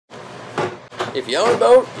If you own a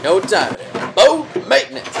boat, you know what time it is. Boat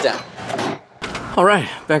maintenance time. Alright,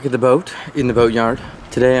 back at the boat, in the boat yard.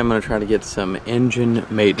 Today I'm going to try to get some engine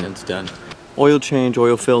maintenance done. Oil change,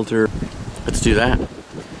 oil filter. Let's do that.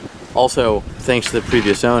 Also, thanks to the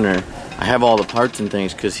previous owner, I have all the parts and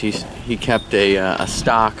things because he kept a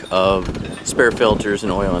stock of spare filters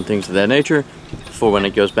and oil and things of that nature for when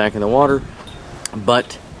it goes back in the water.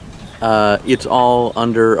 But it's all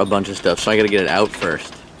under a bunch of stuff, so I got to get it out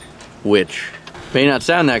first, which may not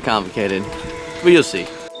sound that complicated, but you'll see.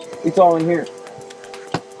 It's all in here.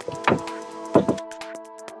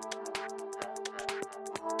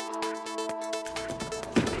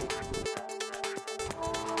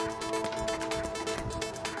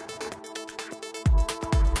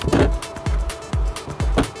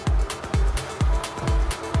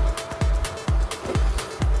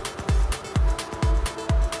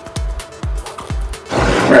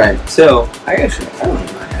 Alright, so I don't know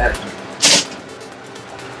if I had it.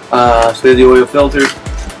 So we have the oil filter.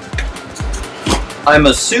 I'm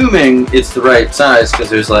assuming it's the right size because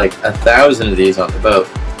there's like 1,000 of these on the boat.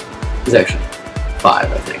 There's actually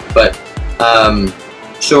 5, I think. But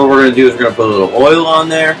so what we're gonna do is we're gonna put a little oil on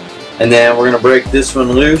there, and then we're gonna break this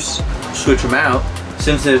one loose, switch them out.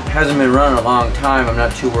 Since it hasn't been running a long time, I'm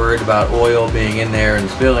not too worried about oil being in there and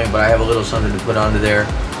spilling, but I have a little something to put onto there,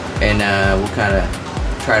 and we'll kind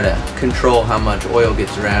of try to control how much oil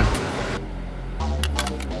gets around.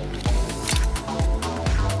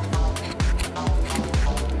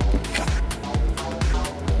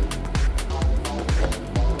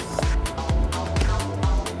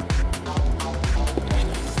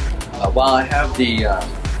 While I have the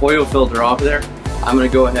oil filter off there, I'm going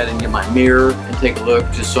to go ahead and get my mirror and take a look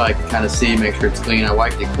just so I can kind of see, make sure it's clean. I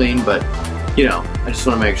wiped it clean, but you know, I just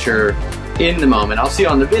want to make sure in the moment. I'll see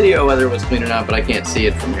on the video whether it was clean or not, but I can't see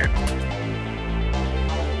it from here.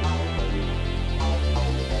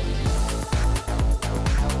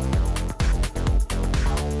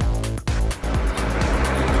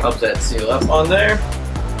 Helps that seal up on there.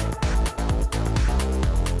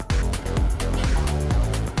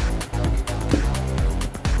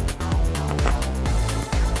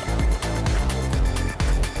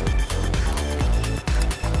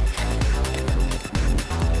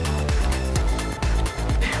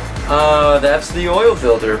 That's the oil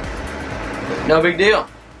filter. No big deal.